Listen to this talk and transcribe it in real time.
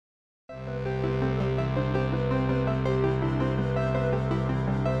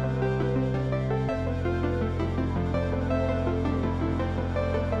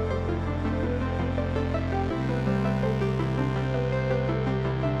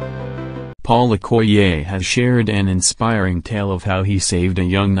Paul Okoye has shared an inspiring tale of how he saved a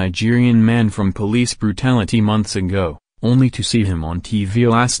young Nigerian man from police brutality months ago, only to see him on TV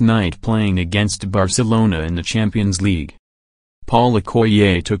last night playing against Barcelona in the Champions League. Paul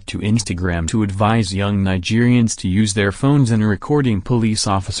Okoye took to Instagram to advise young Nigerians to use their phones in recording police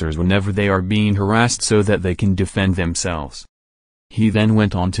officers whenever they are being harassed so that they can defend themselves. He then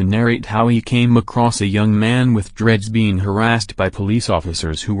went on to narrate how he came across a young man with dreads being harassed by police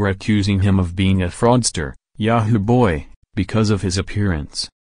officers who were accusing him of being a fraudster, Yahoo boy, because of his appearance.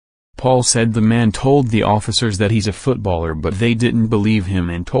 Paul said the man told the officers that he's a footballer, but they didn't believe him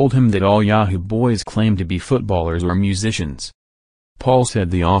and told him that all Yahoo boys claim to be footballers or musicians. Paul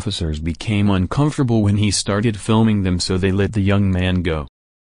said the officers became uncomfortable when he started filming them, so they let the young man go.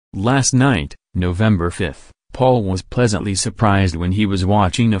 Last night, November 5th, Paul was pleasantly surprised when he was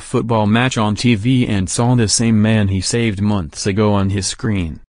watching a football match on TV and saw the same man he saved months ago on his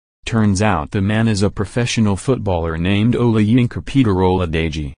screen. Turns out the man is a professional footballer named Olayinka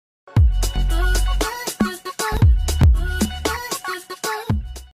Oladeji.